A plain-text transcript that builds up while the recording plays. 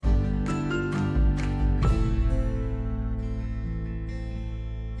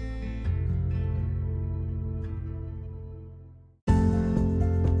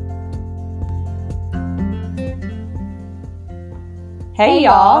Hey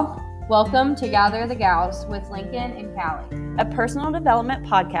y'all! Welcome to Gather the Gals with Lincoln and Callie. A personal development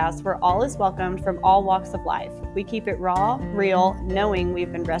podcast where all is welcomed from all walks of life. We keep it raw, real, knowing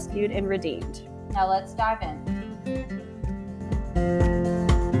we've been rescued and redeemed. Now let's dive in.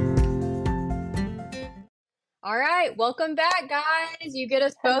 All right, welcome back, guys. You get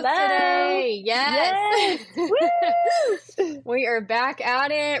us both today. Yes. Woo! We are back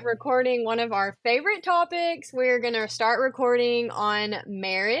at it, recording one of our favorite topics. We're going to start recording on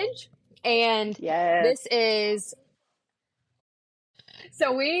marriage. And this is...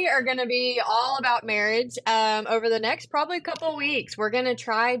 So we are going to be all about marriage over the next probably couple weeks. We're going to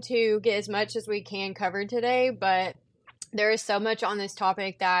try to get as much as we can covered today, but there is so much on this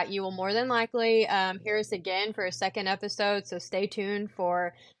topic that you will more than likely hear us again for a second episode, so stay tuned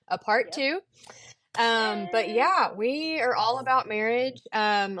for a part two. But yeah, we are all about marriage.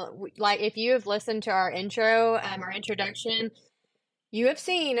 Like if you have listened to our intro, our introduction, you have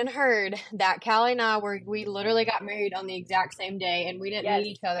seen and heard that Callie and I we literally got married on the exact same day, and we didn't meet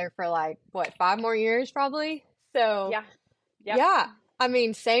each other for like, 5 more years probably? So yeah. I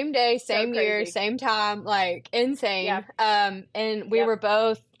mean, same day, same year, same time, like insane. And we were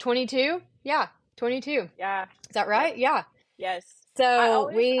both 22. Yeah, 22. Yeah. Is that right? Yeah. Yes. So I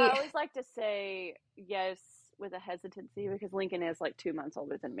always like to say yes with a hesitancy because Lincoln is like 2 months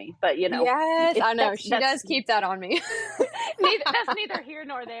older than me. But yes, I know she does keep that on me. That's neither here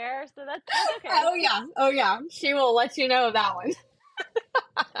nor there, so that's okay. Oh yeah, she will let you know that one.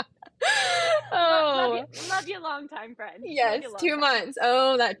 Love you long time friend. Yes, 2 months.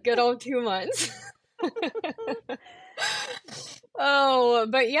 Oh, that good old 2 months.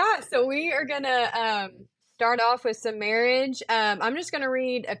 But yeah, so we are gonna start off with some marriage. I'm just gonna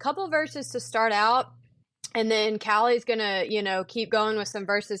read a couple verses to start out, and then Callie's gonna, keep going with some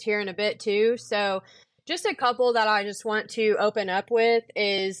verses here in a bit too. So just a couple that I just want to open up with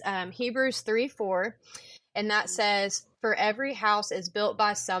is Hebrews 3:4. And that says, "For every house is built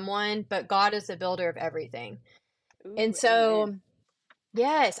by someone, but God is the builder of everything." Ooh, and so, amen.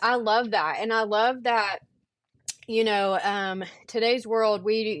 Yes, I love that. And I love that, today's world,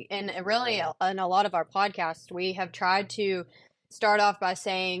 and really in a lot of our podcasts, we have tried to start off by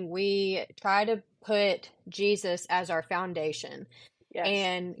saying we try to put Jesus as our foundation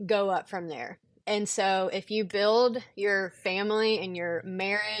and go up from there. And so if you build your family and your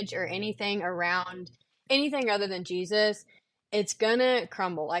marriage or anything around anything other than Jesus, it's gonna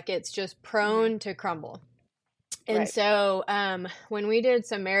crumble. Like it's just prone to crumble. And so when we did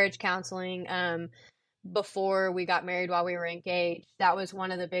some marriage counseling before we got married, while we were engaged, that was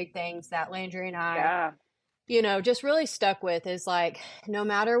one of the big things that Landry and I just really stuck with, is like, no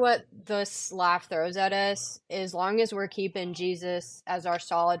matter what this life throws at us, as long as we're keeping Jesus as our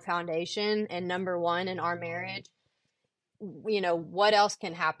solid foundation and number one in our marriage, what else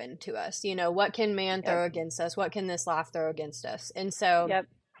can happen to us? What can man throw against us? What can this life throw against us? And so,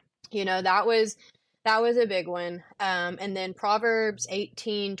 that was a big one. And then Proverbs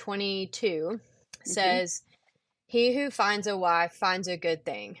 18:22 says, "He who finds a wife finds a good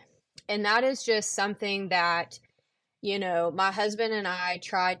thing." And that is just something that, my husband and I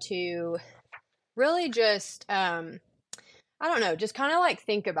try to really just, I don't know, just kind of like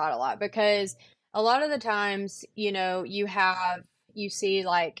think about a lot, because a lot of the times, you see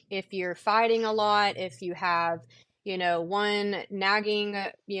like if you're fighting a lot, if you have, one nagging,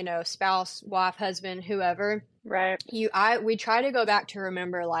 spouse, wife, husband, whoever, we try to go back to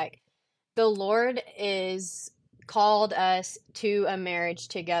remember, like, the Lord is called us to a marriage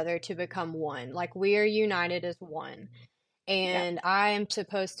together to become one. Like, we are united as one. And I am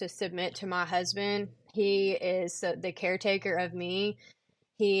supposed to submit to my husband. He is the caretaker of me.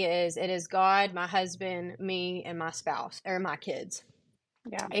 It is God, my husband, me, and my spouse, or my kids.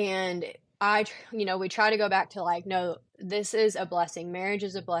 Yeah. And we try to go back to like, no, this is a blessing. Marriage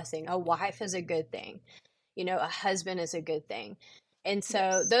is a blessing. A wife is a good thing. A husband is a good thing. And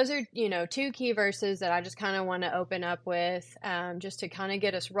so those are, two key verses that I just kind of want to open up with, just to kind of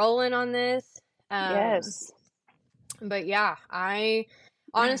get us rolling on this. But yeah,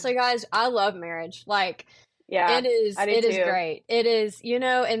 honestly, guys, I love marriage. Like, it is great. It is,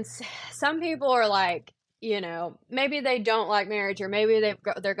 and some people are like, maybe they don't like marriage, or maybe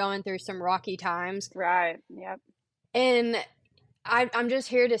they're going through some rocky times. Right. Yep. And I'm just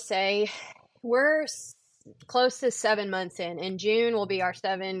here to say we're close to 7 months in. In June will be our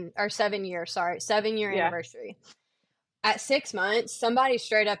 7 year anniversary. At 6 months, somebody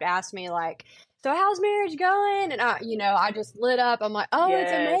straight up asked me like, "So how's marriage going?" And I just lit up. I'm like, "Oh,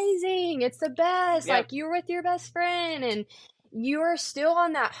 it's amazing. It's the best." Yep. Like, you were with your best friend and you are still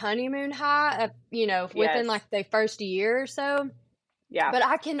on that honeymoon high of, within like the first year or so. Yeah. But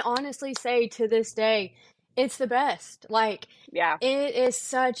I can honestly say to this day, it's the best. Like, Yeah. it is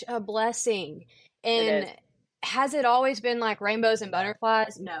such a blessing. It is. And has it always been like rainbows and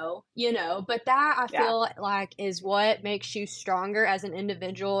butterflies? No, but that I Yeah. feel like is what makes you stronger as an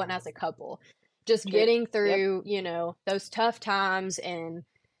individual and as a couple. Just True. getting Yep. through, those tough times. And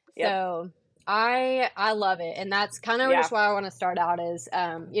Yep. so I love it. And that's kind of Yeah. just why I want to start out is,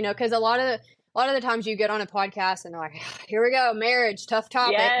 because a lot of the times you get on a podcast and they're like, here we go, marriage, tough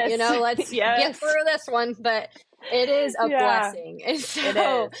topic, Yes. let's Yes. get through this one. But it is a Yeah. blessing. And so,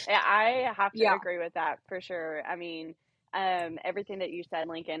 It is. I have to yeah. agree with that for sure. I mean, everything that you said,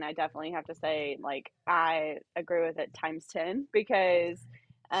 Lincoln, I definitely have to say, like, I agree with it times 10 because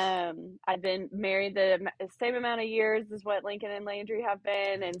I've been married the same amount of years as what Lincoln and Landry have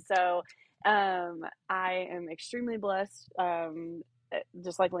been. And so I am extremely blessed,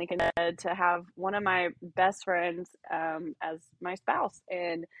 just like Lincoln said, to have one of my best friends as my spouse.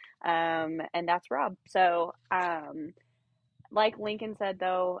 And that's Rob. So, like Lincoln said,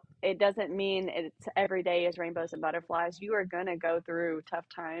 though, it doesn't mean it's every day is rainbows and butterflies. You are going to go through tough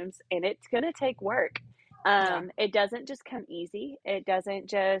times and it's going to take work. Yeah. It doesn't just come easy. It doesn't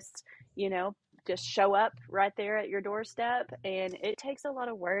just, just show up right there at your doorstep. And it takes a lot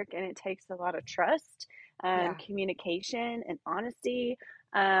of work and it takes a lot of trust, Yeah. communication and honesty.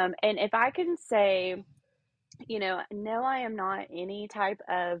 And if I can say, no, I am not any type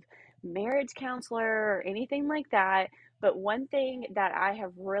of marriage counselor or anything like that. But one thing that I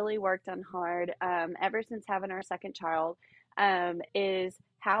have really worked on hard ever since having our second child is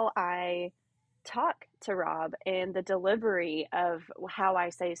how I talk to Rob and the delivery of how I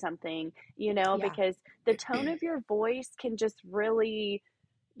say something, Yeah. because the tone of your voice can just really,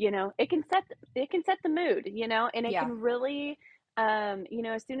 it can set the mood, and it Yeah. can really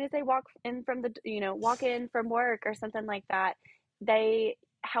as soon as they walk in from work or something like that,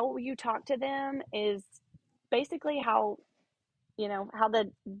 how you talk to them is basically how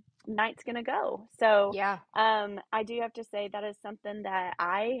the night's gonna go. So, Yeah. I do have to say that is something that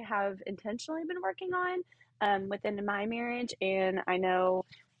I have intentionally been working on, within my marriage, and I know,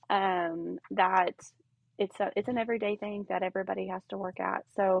 that it's an everyday thing that everybody has to work at.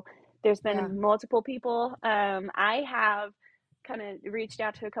 So, there's Yeah. been multiple people. I have kind of reached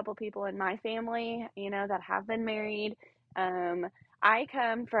out to a couple people in my family, that have been married. Um, I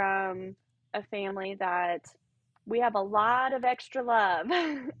come from a family that we have a lot of extra love.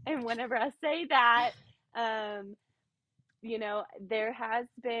 And whenever I say that, um, there has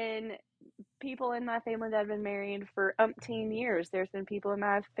been people in my family that have been married for umpteen years. There's been people in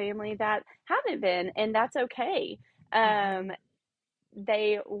my family that haven't been, and that's okay. Mm-hmm.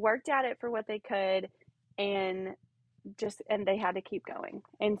 They worked at it for what they could, and and they had to keep going.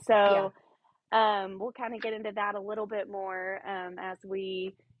 And Yeah. so we'll kind of get into that a little bit more as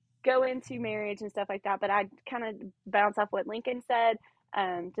we go into marriage and stuff like that. But I kind of bounce off what Lincoln said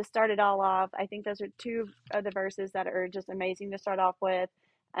to start it all off. I think those are two of the verses that are just amazing to start off with.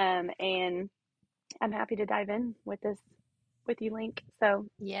 And I'm happy to dive in with this with you, Link. So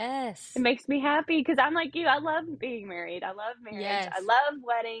Yes. it makes me happy because I'm like you. I love being married. I love marriage. I Yes. love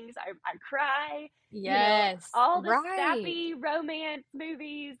weddings. I cry. Yes. All the Right. sappy romance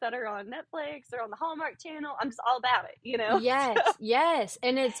movies that are on Netflix or on the Hallmark Channel. I'm just all about it, Yes. So Yes.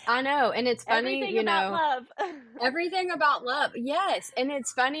 And I know, and it's funny, everything about love. everything about love. Yes. And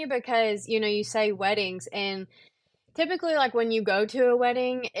it's funny because, you say weddings, and typically, like, when you go to a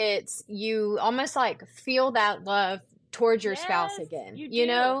wedding, it's you almost like feel that love towards your spouse Yes, again, you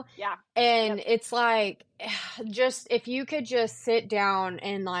do. Yeah. And Yep. it's like, just if you could just sit down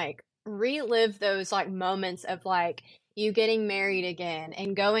and like relive those like moments of like you getting married again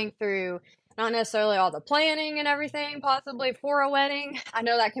and going through not necessarily all the planning and everything possibly for a wedding. I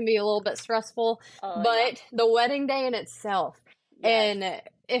know that can be a little bit stressful, Oh, yeah. but the wedding day in itself. Yes. And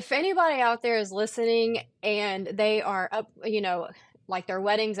if anybody out there is listening and they are up, like their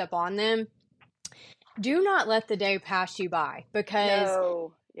wedding's up on them, do not let the day pass you by, because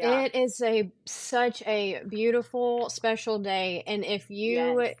No. Yeah. it is such a beautiful, special day. And if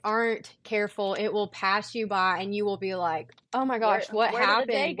you Yes. aren't careful, it will pass you by and you will be like, oh my Where gosh, what where did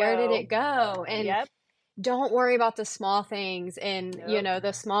the day happened? Where did go? it go? And Yep. don't worry about the small things and, Nope.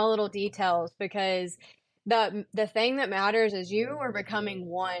 the small little details, because the thing that matters is you are becoming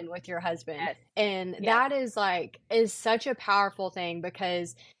one with your husband. Yes. And Yes. that is such a powerful thing,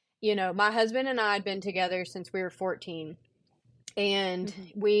 because my husband and I had been together since we were 14, and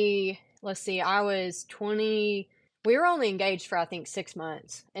let's see, I was 20. We were only engaged for I think 6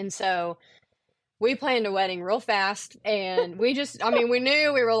 months, and so we planned a wedding real fast, and we just, I mean, we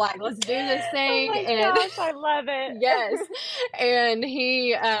knew, we were like, let's do this Oh thing. my And gosh, I love it. yes. And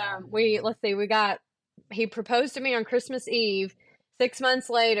let's see, he proposed to me on Christmas Eve. 6 months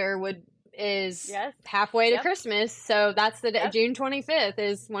later is Yes. halfway to Yep. Christmas. So that's the day, Yep. June 25th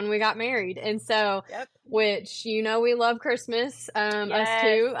is when we got married. And so, Yep. which, we love Christmas, us Yes.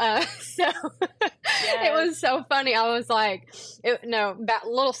 too. So it Yes. was so funny. I was like,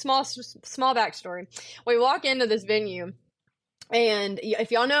 little small backstory. We walk into this venue, and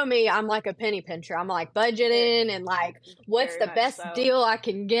if y'all know me, I'm like a penny pincher. I'm like budgeting and like, what's Very the much best so. deal I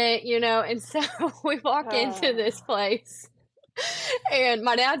can get, And so we walk into this place, and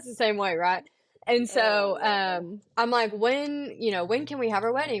my dad's the same way, right? And so Lord. I'm like, when can we have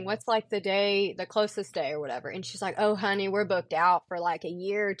our wedding? What's like the closest day or whatever? And she's like, oh, honey, we're booked out for like a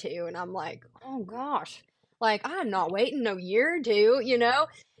year or two. And I'm like, oh gosh, like I'm not waiting no year or two.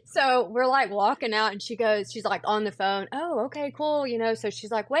 So we're like walking out, and she's like on the phone. Oh, okay, cool. So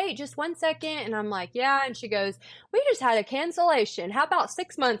she's like, wait, just 1 second. And I'm like, yeah. And she goes, we just had a cancellation. How about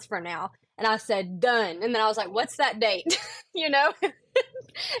 6 months from now? And I said, done. And then I was like, what's that date?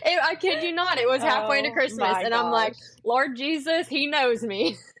 I kid you not. It was halfway to Oh Christmas. my And I'm like, gosh. Lord Jesus, he knows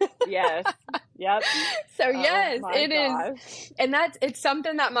me. Yes. Yep. So Oh yes, my it gosh. is. And it's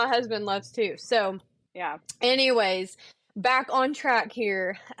something that my husband loves too. So Yeah. anyways, back on track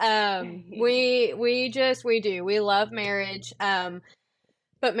here. We love marriage.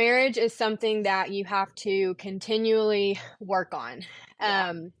 But marriage is something that you have to continually work on.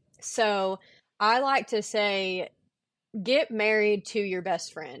 Yeah. So I like to say, get married to your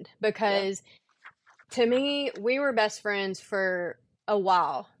best friend, Yep. because to me, we were best friends for a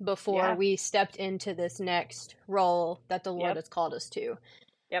while before Yeah. we stepped into this next role that the Lord Yep. has called us to.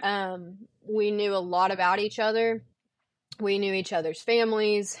 Yep. We knew a lot about each other. We knew each other's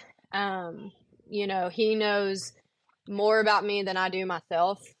families. He knows more about me than I do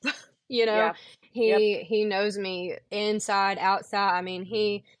myself. Yeah. Yep. He knows me inside, outside. I mean,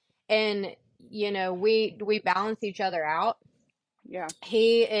 we balance each other out. Yeah.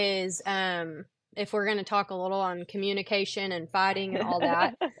 He is, if we're going to talk a little on communication and fighting and all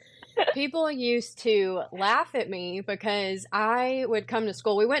that, people used to laugh at me because I would come to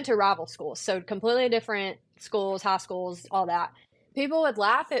school. We went to rival schools, so completely different schools, high schools, all that. People would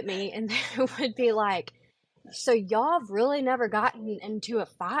laugh at me, and they would be like, so y'all have really never gotten into a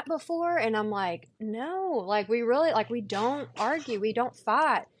fight before? And I'm like, no, like we don't argue, we don't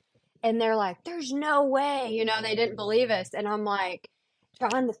fight. And they're like, there's no way, they didn't believe us. And I'm like,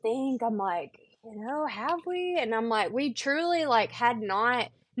 trying to think, I'm like, have we? And I'm like, we truly like had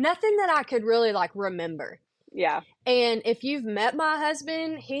nothing that I could really like remember. Yeah. And if you've met my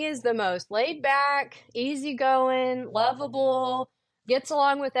husband, he is the most laid back, easygoing, lovable, gets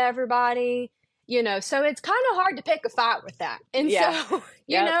along with everybody. So it's kind of hard to pick a fight with that. And Yeah. so,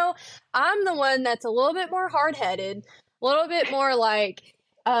 Yep. I'm the one that's a little bit more hard headed, a little bit more like,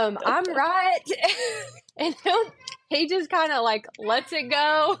 I'm right. And he just kind of like lets it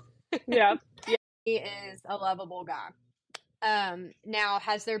go. Yep. He is a lovable guy. Now,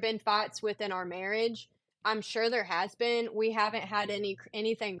 has there been fights within our marriage? I'm sure there has been. We haven't had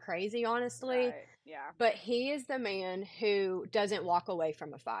anything crazy, honestly. Right. Yeah. But he is the man who doesn't walk away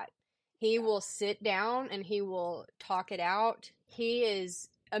from a fight. He will sit down and he will talk it out. He is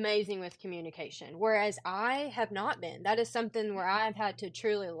amazing with communication, whereas I have not been. That is something where I've had to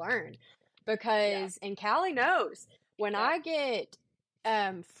truly learn, because, and Callie knows, when I get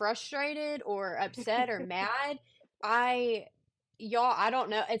frustrated or upset or mad, I don't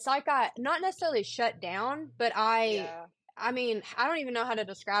know. It's like I not necessarily shut down, but I mean, I don't even know how to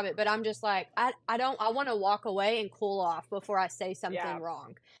describe it, but I'm just like, I want to walk away and cool off before I say something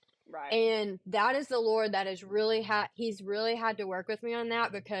wrong. Right. And that is the Lord that has he's really had to work with me on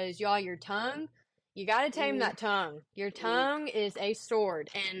that, because your tongue, you got to tame that tongue. Your tongue is a sword.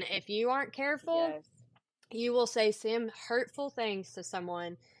 And if you aren't careful, you will say some hurtful things to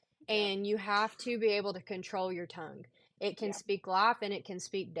someone, and you have to be able to control your tongue. It can speak life and it can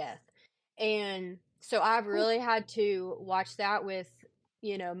speak death. And so I've really had to watch that with,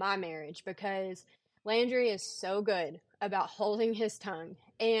 my marriage, because Landry is so good about holding his tongue.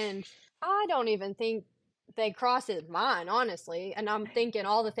 And I don't even think they cross his mind, honestly. And I'm thinking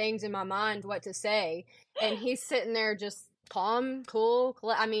all the things in my mind what to say. And he's sitting there just calm, cool.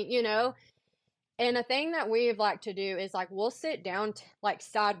 I mean, and a thing that we've like to do is like we'll sit down like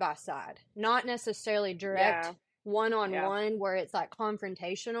side by side, not necessarily direct one-on-one where it's like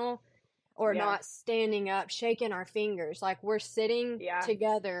confrontational, or not standing up, shaking our fingers. Like we're sitting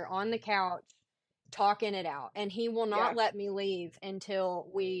together on the couch, talking it out. And he will not let me leave until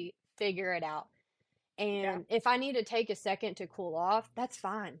we figure it out. And if I need to take a second to cool off, that's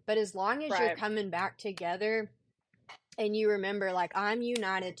fine. But as long as you're Right. coming back together and you remember, like, I'm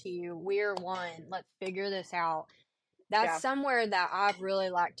united to you, we're one, let's figure this out. That's Yeah. somewhere that I'd really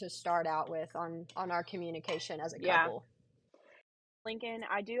like to start out with on our communication as a Yeah. couple. Lincoln,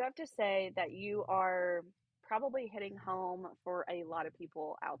 I do have to say that you are probably hitting home for a lot of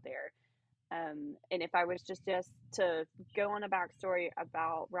people out there. And if I was just to go on a backstory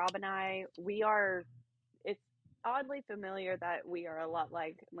about Rob and I, it's oddly familiar that we are a lot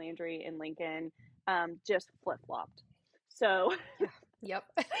like Landry and Lincoln, just flip flopped. So Yeah. Yep.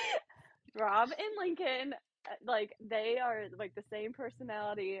 Rob and Lincoln, like they are like the same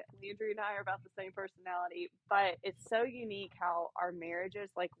personality. Landry and I are about the same personality, but it's so unique how our marriages,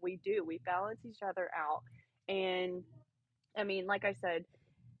 like we balance each other out. And I mean, like I said,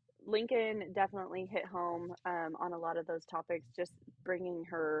 Lincoln definitely hit home on a lot of those topics, just bringing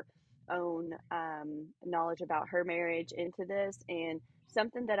her own knowledge about her marriage into this. And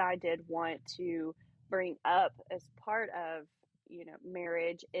something that I did want to bring up as part of,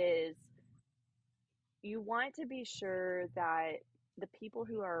 marriage is you want to be sure that the people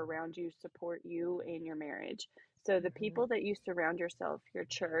who are around you support you in your marriage. So the Hmm. people that you surround yourself, your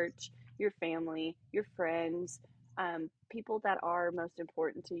church, your family, your friends, people that are most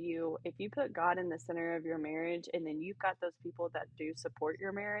important to you, if you put God in the center of your marriage and then you've got those people that do support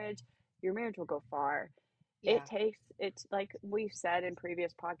your marriage will go far. Yeah. It's like we've said in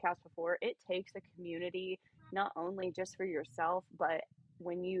previous podcasts before, it takes a community, not only just for yourself, but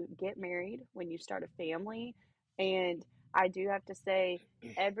when you get married, when you start a family. And I do have to say,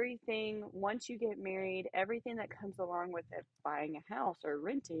 everything, once you get married, everything that comes along with it, buying a house or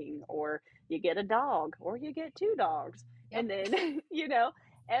renting, or you get a dog or you get two dogs, and Yep. then,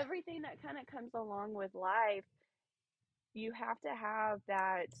 everything that kind of comes along with life, you have to have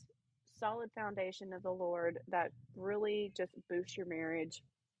that solid foundation of the Lord that really just boosts your marriage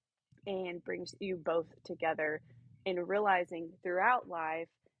and brings you both together, and realizing throughout life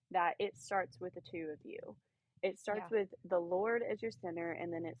that it starts with the two of you. It starts Yeah. with the Lord as your center,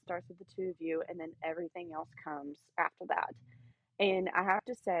 and then it starts with the two of you, and then everything else comes after that. And I have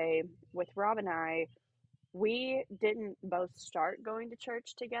to say, with Rob and I, we didn't both start going to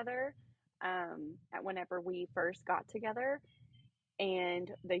church together whenever we first got together.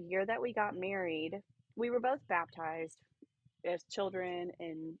 And the year that we got married, we were both baptized as children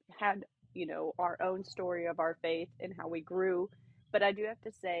and had, our own story of our faith and how we grew. But I do have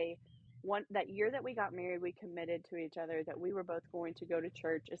to say, one that year that we got married, we committed to each other that we were both going to go to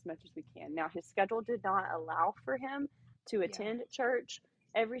church as much as we can. Now, his schedule did not allow for him to Yeah. attend church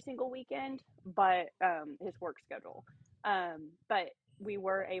every single weekend, but his work schedule. But we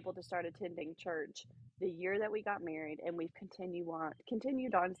were able to start attending church the year that we got married, and we've continued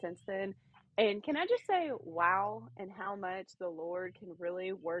on since then. And can I just say, wow, and how much the Lord can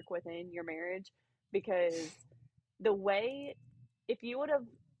really work within your marriage? Because the way, if you would have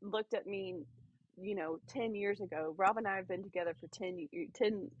looked at me, 10 years ago, Rob and I have been together for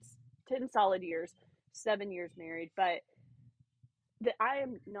 10 solid years, 7 years married, but I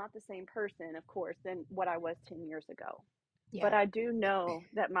am not the same person, of course, than what I was 10 years ago. But Yeah. I do know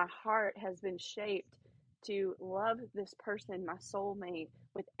that my heart has been shaped to love this person, my soulmate,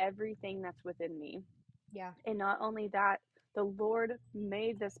 with everything that's within me. Yeah. And not only that, the Lord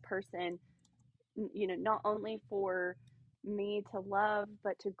made this person, not only for me to love,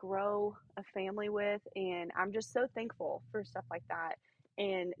 but to grow a family with. And I'm just so thankful for stuff like that.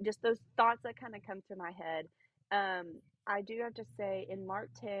 And just those thoughts that kind of come to my head. I do have to say in Mark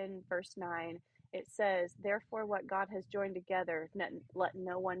 10, verse 9, it says, therefore, what God has joined together, let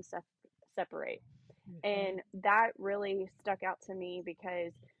no one separate. Hmm. And that really stuck out to me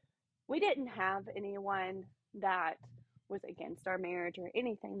because we didn't have anyone that was against our marriage or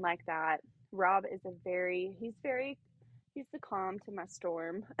anything like that. Rob is he's the calm to my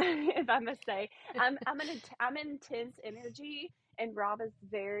storm, if I must say. I'm intense energy, and Rob is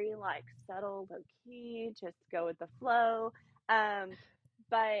very like subtle, low key, just go with the flow. Um,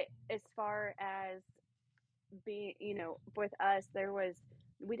 but as far as being, with us,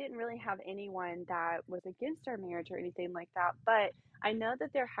 we didn't really have anyone that was against our marriage or anything like that. But I know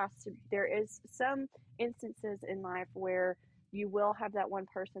that there is some instances in life where you will have that one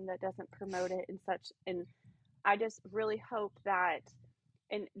person that doesn't promote it and such. And I just really hope that,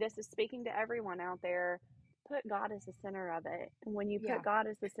 and this is speaking to everyone out there, put God as the center of it. And when you put Yeah. God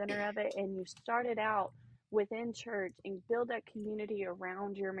as the center of it and you start it out within church and build that community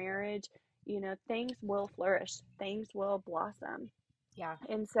around your marriage, things will flourish, things will blossom. Yeah.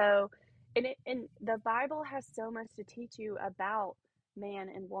 And so, and the Bible has so much to teach you about man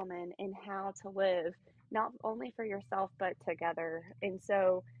and woman and how to live, not only for yourself, but together. And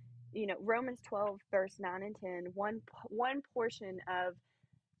so, Romans 12, verse 9 and 10, one portion of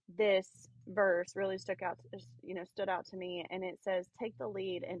this verse really stood out to me, and it says, take the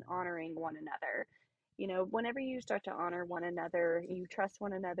lead in honoring one another. Whenever you start to honor one another, you trust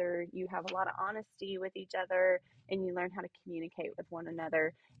one another, you have a lot of honesty with each other, and you learn how to communicate with one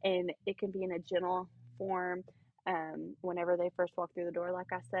another. And it can be in a gentle form, whenever they first walk through the door,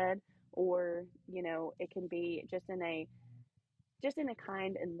 like I said, or it can be just in a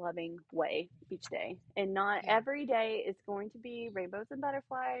kind and loving way each day. And not Yeah. every day is going to be rainbows and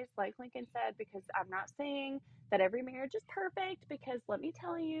butterflies, like Lincoln said, because I'm not saying that every marriage is perfect, because let me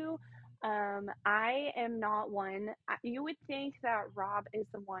tell you, I am not one. You would think that Rob is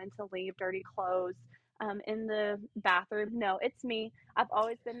the one to leave dirty clothes in the bathroom. No, it's me. I've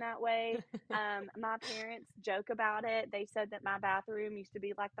always been that way. My parents joke about it. They said that my bathroom used to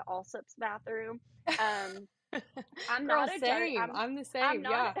be like the Allsup's bathroom. Um, I'm Girl, not a dirt. same. I'm the I'm same.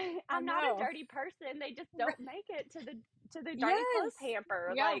 not. Yeah. I I'm not a know. dirty person. They just Right. don't make it to the dirty clothes Yes.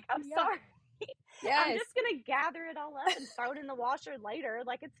 hamper. Yeah. Like, I'm Yeah. sorry. I'm Yes. just gonna gather it all up and throw it in the washer later.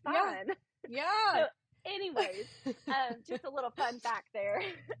 Like, it's Yeah. fine. Yeah. So, anyways, just a little fun fact there.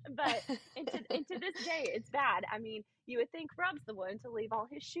 But into this day, it's bad. I mean, you would think Rob's the one to leave all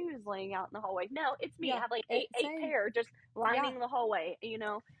his shoes laying out in the hallway. No, it's me. I Yeah. have like It eight same. pair just Yeah. lining the hallway.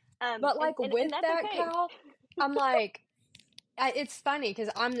 But like And with that's that, okay. Cal, I'm like, it's funny because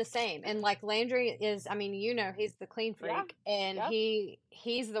I'm the same. And like Landry is, I mean, he's the clean Yeah. freak, and Yep.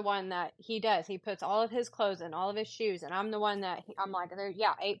 he's the one that he does. He puts all of his clothes in, all of his shoes, and I'm the one that I'm like, there,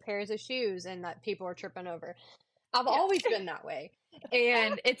 yeah, 8 pairs of shoes, and that people are tripping over. I've Yeah. always been that way.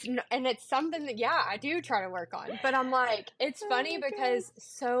 And it's something that, yeah, I do try to work on. But I'm like, it's Oh funny my God. because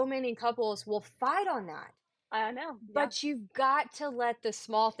so many couples will fight on that. I know. Yeah. But you've got to let the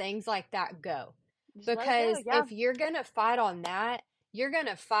small things like that go. Just let it go. Because Yeah. if you're going to fight on that, you're going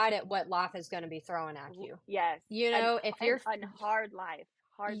to fight at what life is going to be throwing at you. Yes. If you're, An hard life.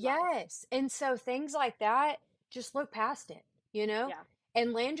 Hard life. yes. And so things like that, just look past it, you know? Yeah.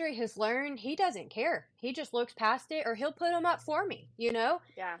 And Landry has learned he doesn't care. He just looks past it, or he'll put them up for me, you know?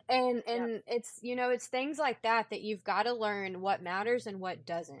 Yeah. And Yep. it's, it's things like that that you've got to learn what matters and what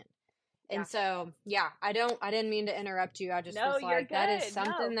doesn't. Yeah. And so, yeah, I didn't mean to interrupt you. I just No, was you're like, that is good.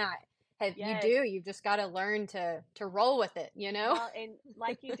 No. something that Yes. you've just got to learn to roll with it, you know? Well, and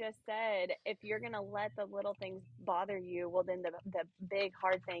like you just said, if you're gonna let the little things bother you, well, then the big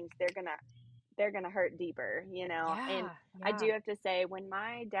hard things, they're gonna hurt deeper, And Yeah, I do yeah. have to say, when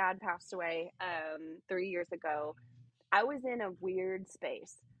my dad passed away 3 years ago, I was in a weird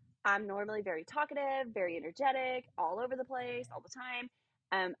space. I'm normally very talkative, very energetic, all over the place, all the time.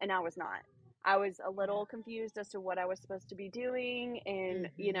 And I was not. I was a Yeah. little confused as to what I was supposed to be doing, and,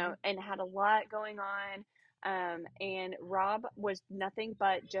 Mhm. and had a lot going on. And Rob was nothing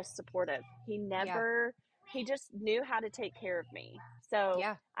but just supportive. Yeah. He just knew how to take care of me. So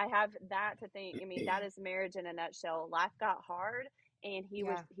Yeah. I have that to think. I mean, that is marriage in a nutshell. Life got hard, and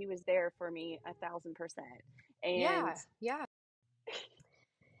Yeah. he was there for me 1,000%. And Yeah. Yeah.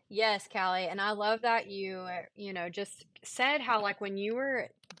 Yes, Callie, and I love that just said how like when you were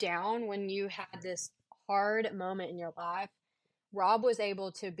down, when you had this hard moment in your life, Rob was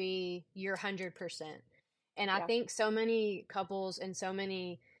able to be your 100%. And I yeah, think so many couples and so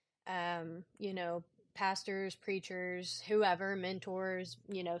many, pastors, preachers, whoever, mentors,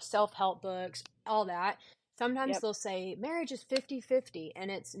 self-help books, all that. Sometimes yep, they'll say marriage is 50-50, and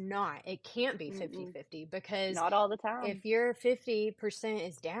it's not. It can't be mm-mm, 50-50 because not all the time. if your 50%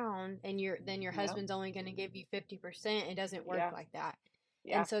 is down and then your Yep, husband's only going to give you 50%, it doesn't work yeah, like that.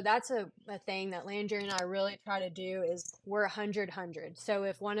 yeah, And so that's a thing that Landry and I really try to do is we're 100-100. So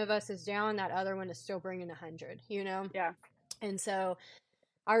if one of us is down, that other one is still bringing 100, you know? yeah, And so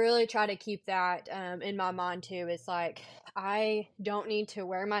I really try to keep that in my mind too. It's like I don't need to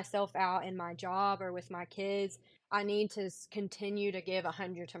wear myself out in my job or with my kids. I need to continue to give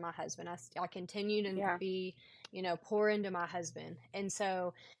 100 to my husband. I continue to yeah. be, pour into my husband. And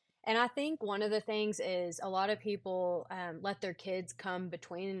so, and I think one of the things is a lot of people let their kids come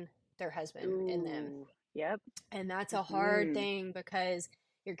between their husband and them. Ooh, yep. And that's a hard Hmm. thing because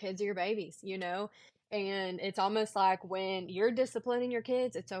your kids are your babies, And it's almost like when you're disciplining your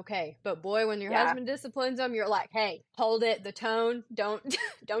kids, it's okay. But boy, when your Yeah. husband disciplines them, you're like, "Hey, hold it, the tone. Don't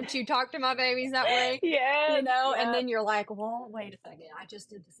don't you talk to my babies that way." Yes. And Yep. then you're like, "Well, wait a second. I just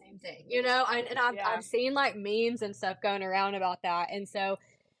did the same thing." And I've Yeah. seen like memes and stuff going around about that. And so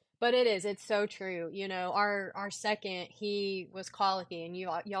But it's so true. You know, our second, he was colicky, and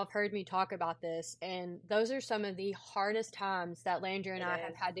y'all have heard me talk about this, and those are some of the hardest times that Landry and It I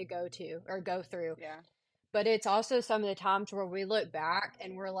have is. had to go through. Yeah. But it's also some of the times where we look back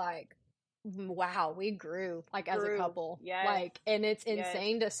and we're like, wow, we grew like as a Grew. couple. Yes. Like, and it's Yes.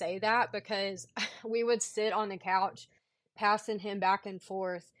 insane to say that because we would sit on the couch passing him back and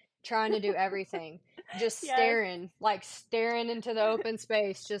forth, trying to do everything, just Yes. staring into the open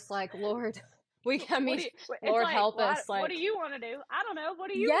space, just like, Lord, I What mean, do you, it's Lord like, help us. what do Like, you want to do? I don't know. What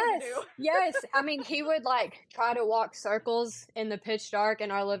do you want to do? yes, yes. I mean, he would like try to walk circles in the pitch dark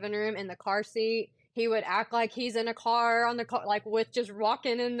in our living room in the car seat. He would act like he's in a car on the car, like with just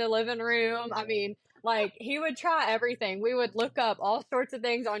rocking in the living room. I mean, like he would try everything. We would look up all sorts of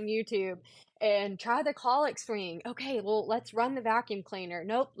things on YouTube and try the colic swing. Okay, well, let's run the vacuum cleaner.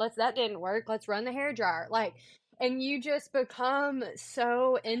 Nope, that didn't work. Let's run the hair dryer. Like, and you just become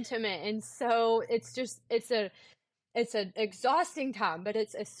so intimate and so it's an exhausting time, but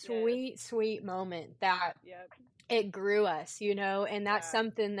it's a Yes. sweet, sweet moment that Yep. it grew us, you know, and that's Yeah.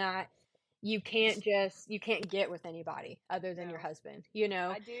 something that you can't get with anybody other than your No. husband, you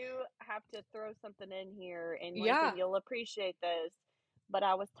know? I do have to throw something in here, and Lincoln, Yeah. you'll appreciate this. But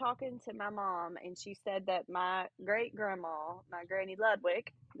I was talking to my mom, and she said that my great grandma, my Granny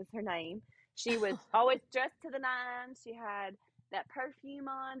Ludwig, is her name. She was always dressed to the nines. She had that perfume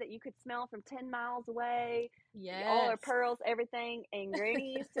on that you could smell from 10 miles away, all her Yes. pearls, everything. And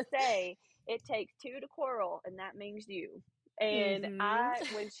Granny used to say, it takes two to quarrel, and that means you. And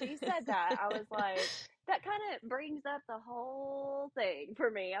Mhm. when she said that, I was like, that kind of brings up the whole thing for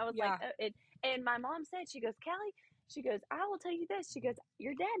me. I was like, Yeah. and my mom said, she goes, Kelly, she goes, I will tell you this. She goes,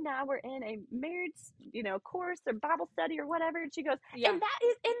 your dad and I were in a marriage, course or Bible study or whatever. And she goes, Yeah. and that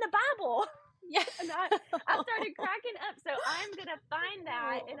is in the Bible. Yeah. And I started cracking up. So I'm going to find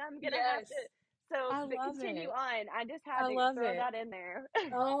that and Oh, I'm going to have to, yes. so, I but love continue it. on. I just had I to love throw it. that in there.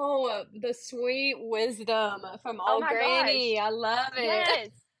 Oh, the sweet wisdom from Oh old my gosh. Granny. I love it. Yes.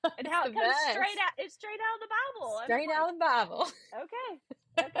 And It's how the it comes straight best. out, it's straight out of the Bible. And I'm Straight like, out of the Bible.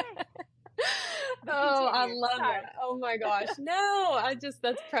 okay, okay. But Oh, I continue. love Sorry. that. Oh my gosh. No,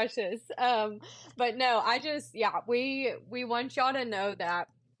 that's precious. But no, yeah, we want y'all to know that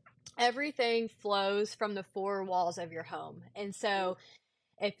everything flows from the four walls of your home. And so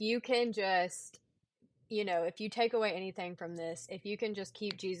if you can just, if you take away anything from this, if you can just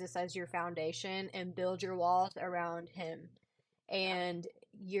keep Jesus as your foundation and build your walls around him, Yeah. and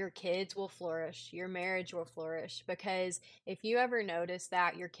your kids will flourish, your marriage will flourish. Because if you ever notice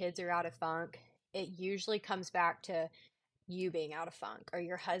that your kids are out of funk, it usually comes back to you being out of funk, or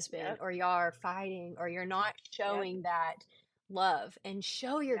your husband, Yep. or y'all are fighting, or you're not Yep. showing that love. And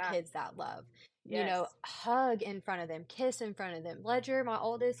show your Yeah. kids that love. Yes. Hug in front of them, kiss in front of them. Ledger, my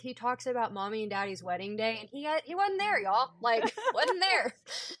oldest, he talks about mommy and daddy's wedding day, and he wasn't there, y'all. Like, wasn't there.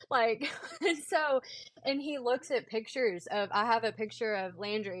 Like, so, and he looks at pictures of, I have a picture of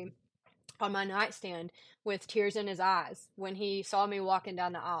Landry on my nightstand with tears in his eyes when he saw me walking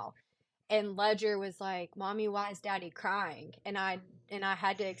down the aisle. And Ledger was like, "Mommy, why is Daddy crying?" And I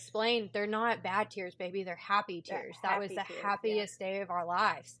had to explain, they're not bad tears, baby. They're happy That tears. That was happy the tears. Yeah. happiest day of our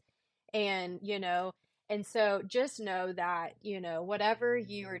lives. And, and so just know that, whatever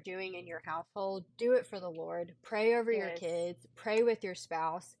you are doing in your household, do it for the Lord. Pray over your Yes. kids, pray with your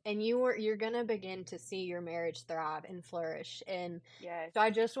spouse, and you're going to begin to see your marriage thrive and flourish. And Yes. so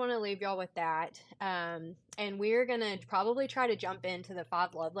I just want to leave y'all with that. And we're going to probably try to jump into the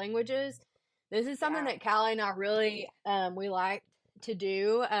five love languages. This is something Yeah. that Callie and I really, we like to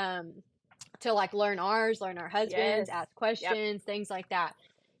do, to like learn ours, learn our husbands, Yes. ask Yep. questions, things like that.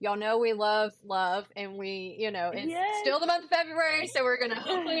 Y'all know we love love, and it's Yes. still the month of February, so we're gonna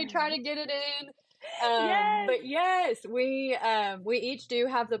hopefully try to get it in. Yes. But yes, we each do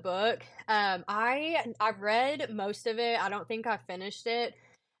have the book. I've read most of it. I don't think I finished it.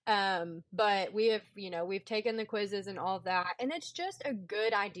 But we've taken the quizzes and all of that, and it's just a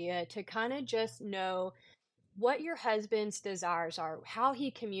good idea to kind of just know what your husband's desires are, how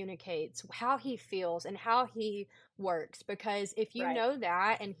he communicates, how he feels, and how he works. Because if you Right. know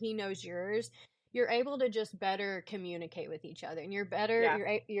that and he knows yours, you're able to just better communicate with each other, and you're better.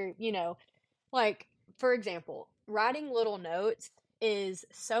 Yeah. Like, for example, writing little notes is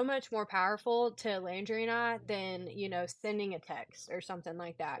so much more powerful to Landry and I than sending a text or something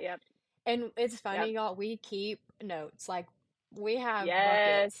like that. Yep. And it's funny, Yep. y'all, we keep notes. Like, we have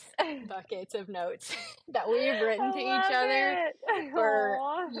Yes. buckets of notes that we've I written to each love other it. for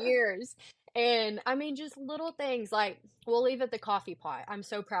Aw. years. And I mean, just little things like we'll leave at the coffee pot. I'm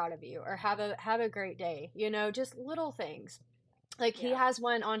so proud of you, or have a great day. Just little things. Like he has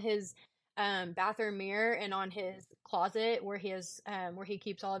one on his bathroom mirror and on his closet where he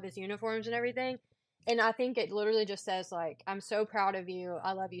keeps all of his uniforms and everything. And I think it literally just says like, I'm so proud of you.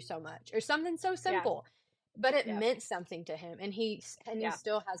 I love you so much, or something so simple. But it meant something to him, and he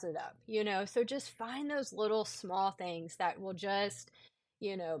still has it up, you know. So just find those little small things that will just,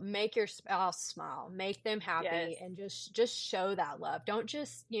 you know, make your spouse smile, make them happy, and just show that love. Don't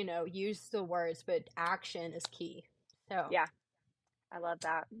just, you know, use the words, but action is key. So Yeah, I love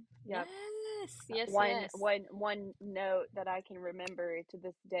that. Yep. Yes. One note that I can remember to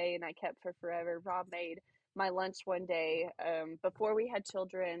this day, and I kept for forever. Rob made my lunch one day before we had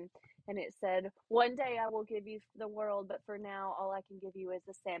children, and it said, "One day I will give you the world, but for now, all I can give you is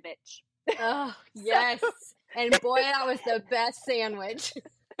a sandwich." Oh, yes. And boy, that was the best sandwich.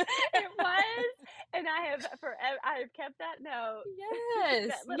 It was, and I have kept that note. Yes,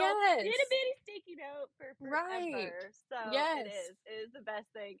 that little itty bitty sticky note for forever. So it is the best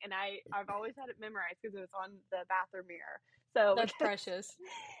thing, and I've always had it memorized because it was on the bathroom mirror. So that's precious.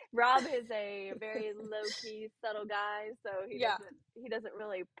 Rob is a very low key, subtle guy, so he doesn't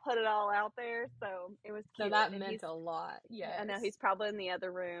really put it all out there. So it was cute. So that meant a lot. Yes, I know he's probably in the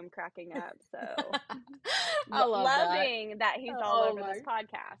other room cracking up. So I love loving that he's all over this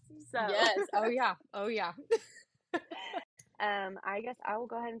podcast. So yes, oh yeah. I guess I will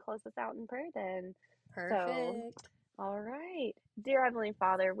go ahead and close this out in prayer then. Perfect. So, all right, dear Heavenly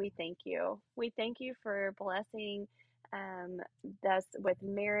Father, we thank you. We thank you for blessing us with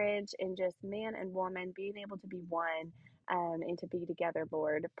marriage and just man and woman being able to be one and to be together,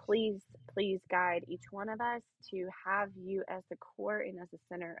 Lord. Please guide each one of us to have you as the core and as the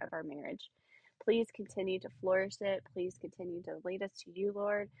center of our marriage. Please continue to flourish it. Please continue to lead us to you,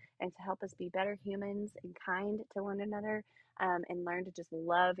 Lord, and to help us be better humans and kind to one another, and learn to just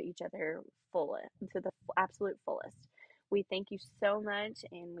love each other to the absolute fullest. We thank you so much,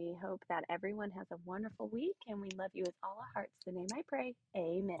 and we hope that everyone has a wonderful week, and we love you with all our hearts. In the name I pray.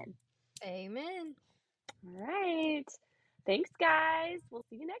 Amen. Amen. All right. Thanks, guys. We'll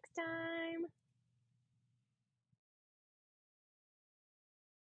see you next time.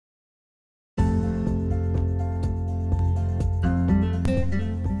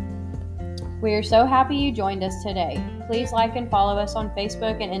 We are so happy you joined us today. Please like and follow us on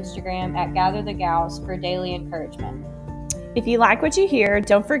Facebook and Instagram at Gather the Gals for daily encouragement. If you like what you hear,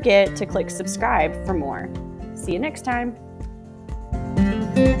 don't forget to click subscribe for more. See you next time.